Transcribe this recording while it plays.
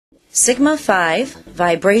Sigma-5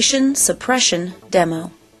 Vibration Suppression Demo.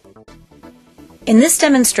 In this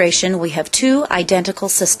demonstration we have two identical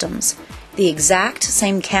systems, the exact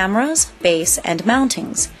same cameras, base, and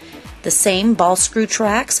mountings, the same ball screw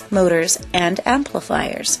tracks, motors, and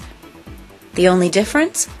amplifiers. The only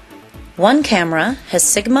difference? One camera has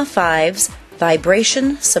Sigma-5's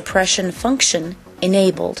vibration suppression function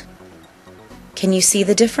enabled. Can you see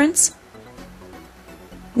the difference?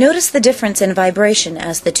 Notice the difference in vibration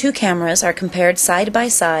as the two cameras are compared side by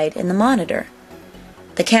side in the monitor.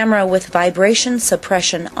 The camera with vibration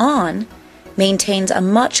suppression on maintains a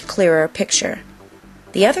much clearer picture.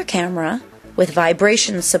 The other camera, with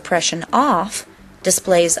vibration suppression off,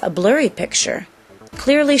 displays a blurry picture,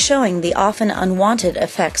 clearly showing the often unwanted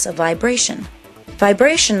effects of vibration.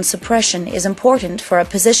 Vibration suppression is important for a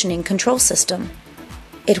positioning control system.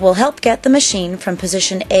 It will help get the machine from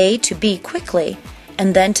position A to B quickly,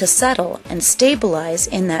 and then to settle and stabilize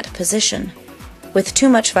in that position. With too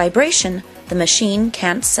much vibration, the machine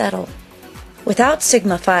can't settle. Without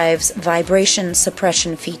Sigma-5's vibration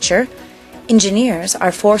suppression feature, engineers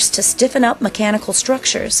are forced to stiffen up mechanical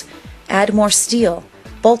structures, add more steel,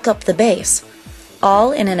 bulk up the base,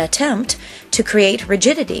 all in an attempt to create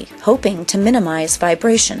rigidity, hoping to minimize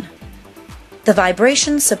vibration. The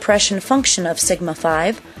vibration suppression function of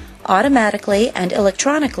Sigma-5 automatically and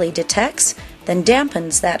electronically detects, then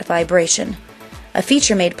dampens that vibration, a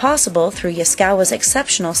feature made possible through Yaskawa's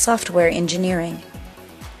exceptional software engineering.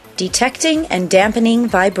 Detecting and dampening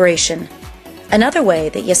vibration, another way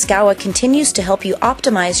that Yaskawa continues to help you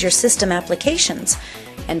optimize your system applications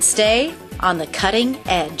and stay on the cutting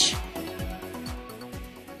edge.